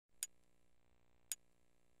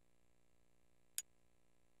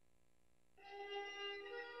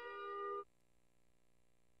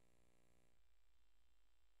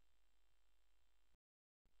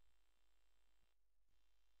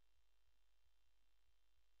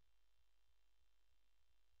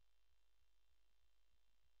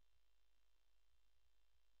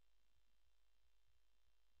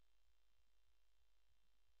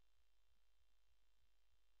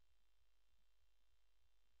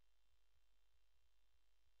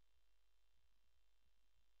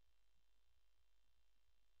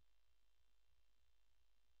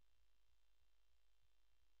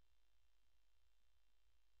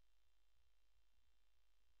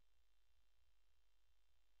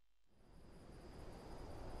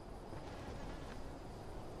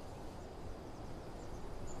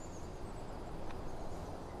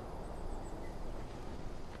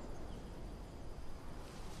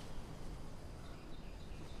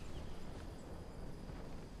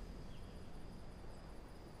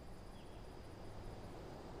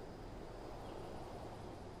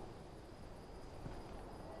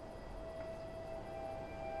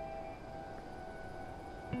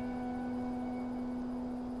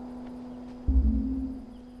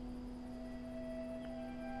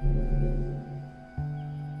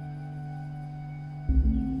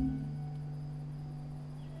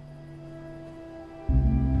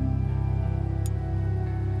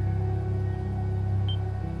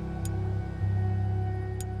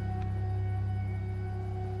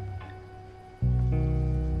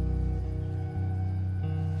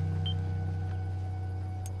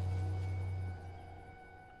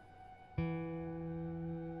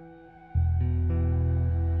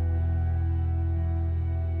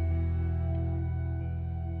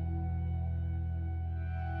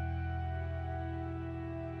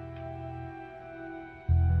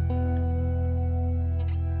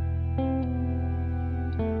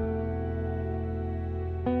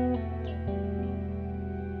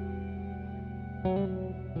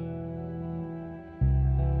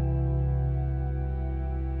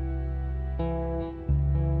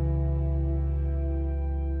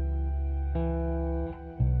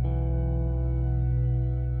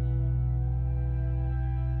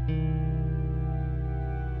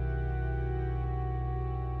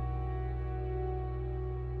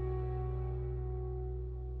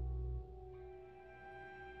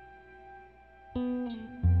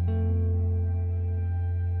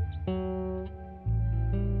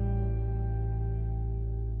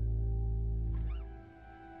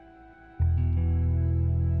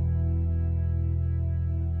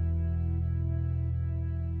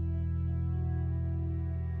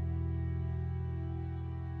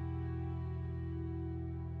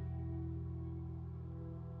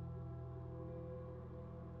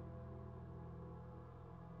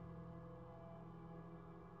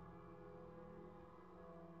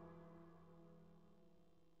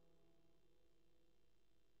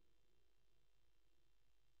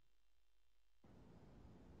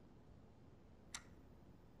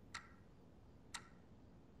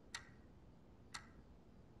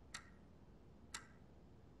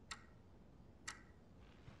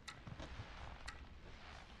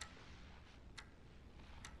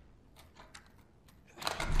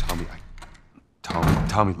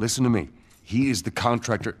Tommy, listen to me. He is the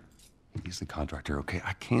contractor. He's the contractor, okay?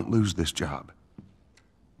 I can't lose this job.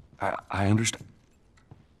 I understand.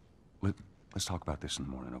 Let's talk about this in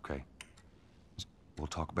the morning, okay? We'll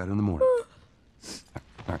talk about it in the morning. All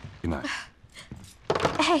right, good night.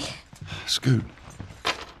 Hey. Scoot.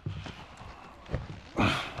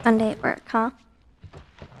 Monday at work, huh?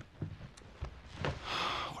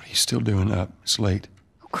 What are you still doing up? It's late.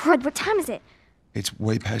 Oh, crud, what time is it? It's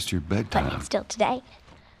way past your bedtime. But it's still today.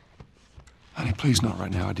 Honey, please not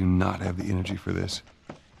right now. I do not have the energy for this.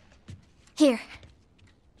 Here.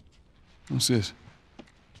 What's this?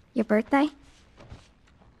 Your birthday?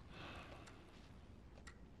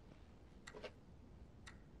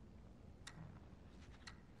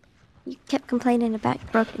 You kept complaining about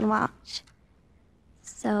your broken watch.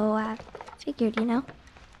 So I figured, you know.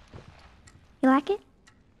 You like it?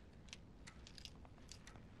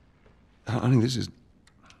 Honey, this is...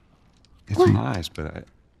 It's What? nice, but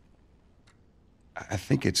I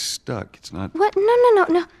think it's stuck. It's not... What?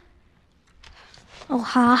 No. Oh,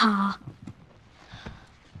 ha ha.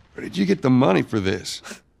 Where did you get the money for this?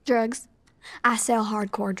 Drugs. I sell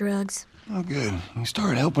hardcore drugs. Oh, good. You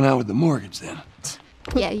started helping out with the mortgage then.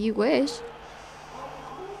 Yeah, you wish.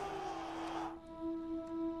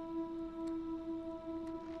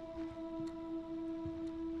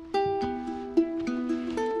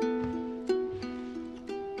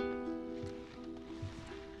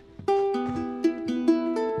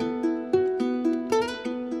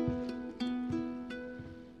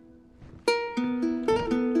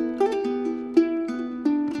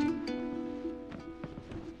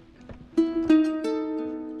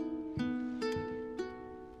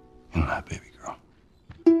 Good night, baby girl.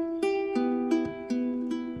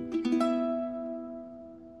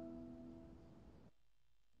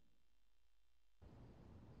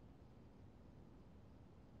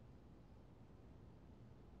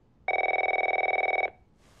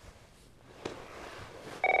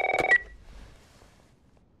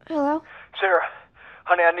 Hello? Sarah,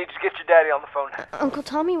 honey, I need to get your daddy on the phone. Uncle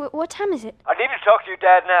Tommy, what time is it? I need to talk to your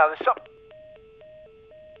dad now. There's something...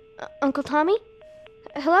 Uncle Tommy?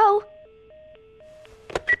 Hello?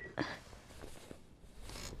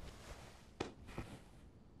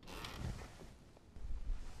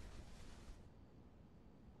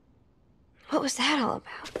 What was that all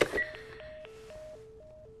about?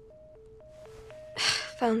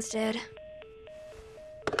 Phone's dead.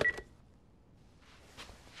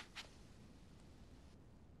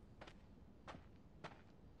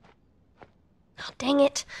 Oh, dang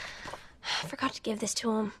it. I forgot to give this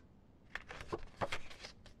to him.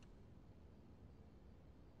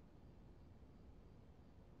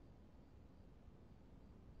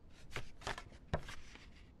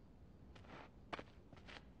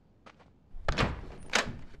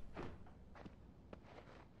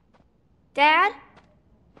 Dad?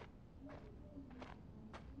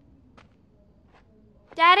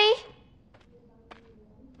 Daddy?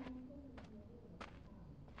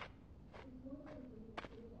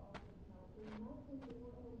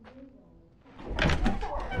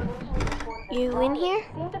 You in here?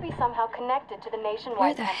 Seem to be somehow connected to the Where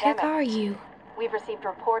nationwide the pandemic. heck are you? We've received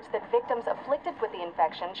reports that victims afflicted with the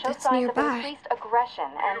infection show That's signs nearby. of increased aggression,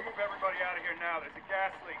 and Move everybody out of here now. There's a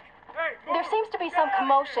gas leak. Hey, move! there seems to be some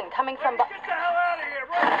commotion coming from. Get the hell out of here,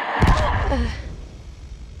 right?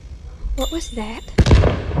 What was that?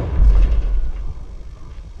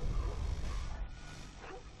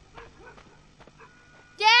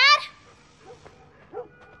 Dad?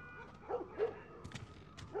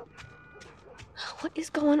 What is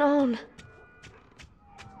going on?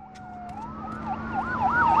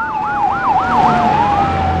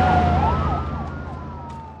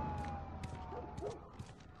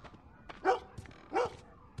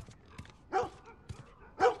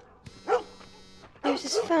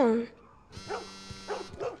 Where's his phone?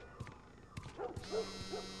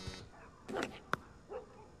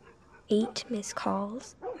 Eight missed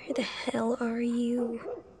calls. Where the hell are you?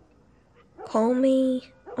 Call me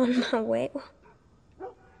on my way.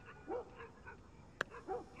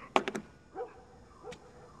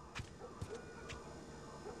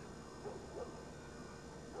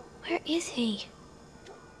 Where is he?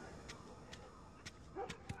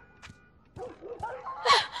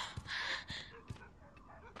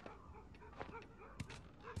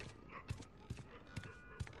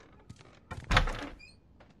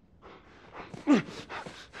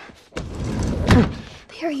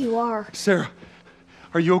 There you are. Sarah,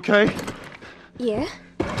 are you okay? Yeah?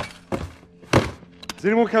 Does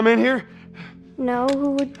anyone come in here? No,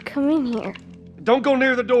 who would come in here? Don't go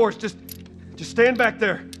near the doors. Just stand back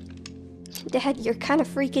there. Dad, you're kind of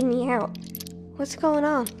freaking me out. What's going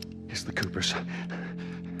on? It's the Coopers.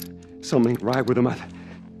 Something ain't right with them. I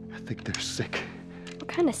think they're sick. What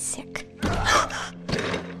kind of sick?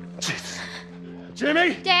 Jesus.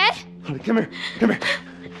 Jimmy! Dad? Honey, come here. Come here.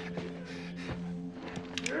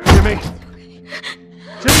 Jimmy!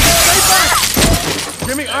 Jimmy, stay back!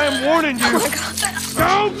 Jimmy, I am warning you!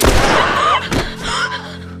 Oh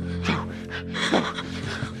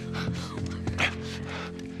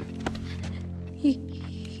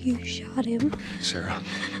You shot him. Sarah,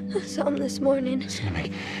 I saw him this morning. listen to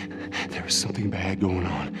me. There is something bad going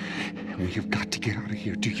on. And we have got to get out of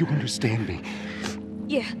here. Do you understand me?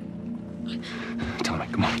 Yeah. Tommy,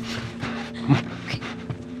 come on. Come on.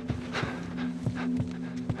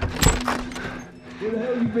 Where the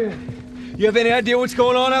hell you been? You have any idea what's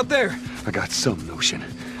going on out there? I got some notion.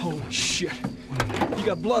 Holy shit. You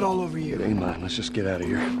got blood all over It you. ain't mine. Let's just get out of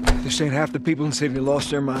here. This ain't half the people in the city lost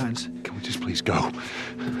their minds. Can we just please go?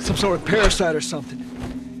 Some sort of parasite or something.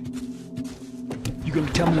 You gonna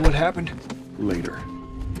tell me what happened? Later.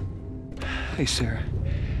 Hey, Sarah.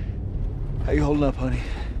 How you holding up, honey?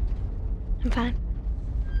 I'm fine.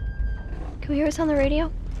 Can we hear us on the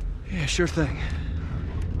radio? Yeah, sure thing.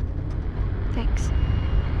 Thanks.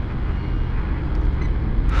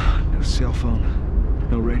 No cell phone.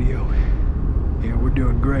 No radio. Yeah, we're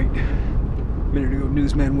doing great. A minute ago,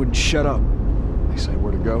 newsman wouldn't shut up. They say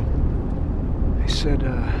where to go? They said,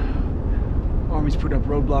 Army's put up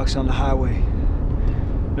roadblocks on the highway.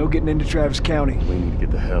 No getting into Travis County. We need to get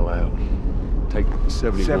the hell out. Take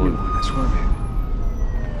 71. 71, that's where I'm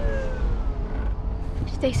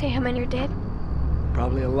headed. Did they say how many are dead?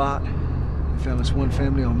 Probably a lot. They found this one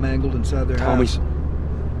family all mangled inside their Tommy. house.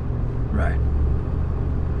 Right.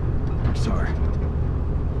 I'm sorry.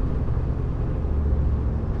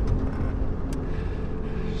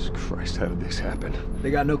 Jesus Christ, how did this happen?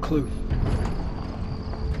 They got no clue.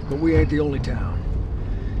 But we ain't the only town.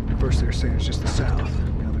 At first they were saying it's just the South.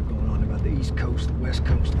 Now they're going on about the East Coast, the West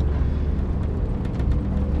Coast.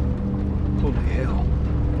 Holy hell.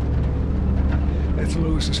 That's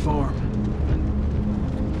Lewis's farm.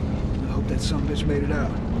 I hope that sumbitch made it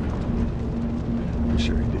out. I'm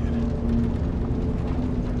sure he did.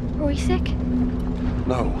 Were we sick?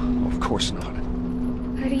 No, of course not.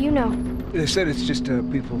 How do you know? They said it's just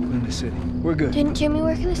people in the city. We're good. Didn't Jimmy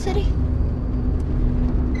work in the city?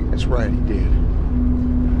 That's right, he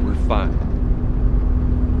did. We're fine.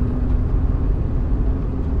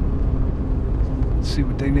 Let's see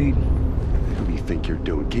what they need. What do you think you're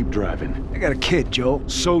doing? Keep driving. I got a kid, Joel.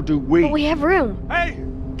 So do we. But we have room. Hey!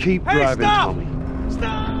 Keep Hey, driving, stop! Tommy.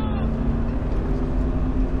 Stop!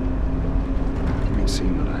 You ain't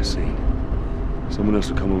seen what I seen. Someone else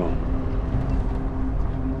will come along.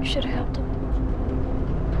 We should have helped him.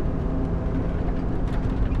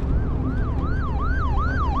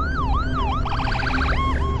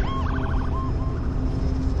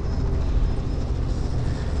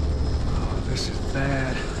 Oh, this is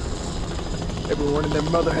bad. Everyone and their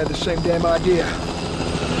mother had the same damn idea.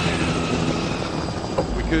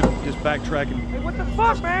 We could just backtrack and... Hey, what the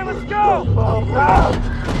fuck, man? Let's go!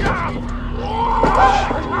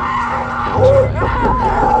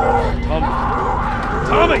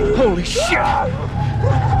 Tommy! Holy shit! What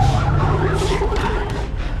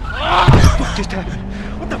the fuck just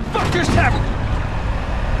happened? What the fuck just happened?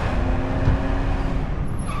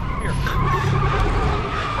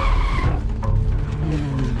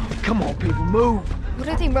 Come on, people, move! What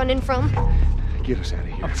are they running from? Get us out of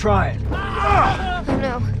here. I'm trying. Oh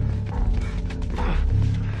no.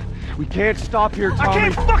 We can't stop here, Tommy. I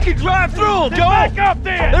can't fucking drive through them, Joel! Back up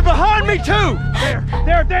there! They're behind me, too!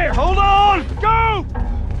 There! Hold on! Go!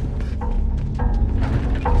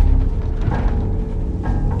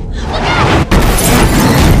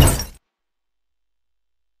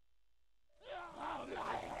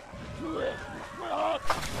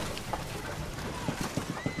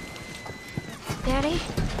 ready?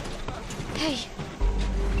 Hey.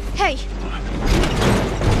 Hey!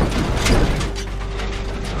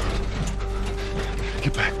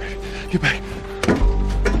 Get back, baby. Get back.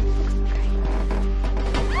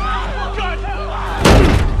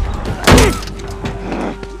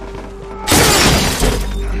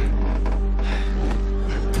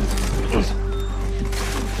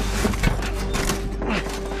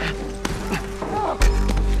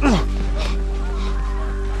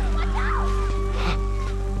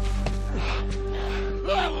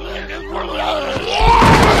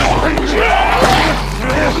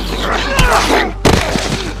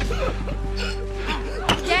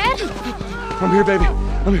 Dad? I'm here, baby.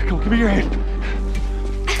 I'm here. Come on, give me your hand.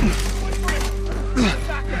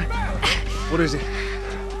 What is it?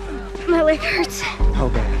 My leg hurts. How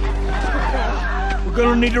bad? We're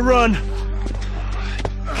gonna need to run.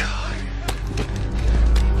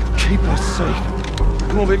 Keep us safe.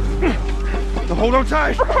 Come on, baby. Now hold on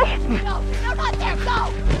tight. No, not there,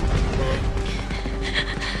 go!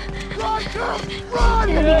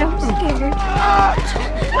 Daddy, I'm scared.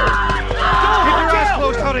 Keep your eyes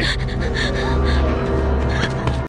closed, honey.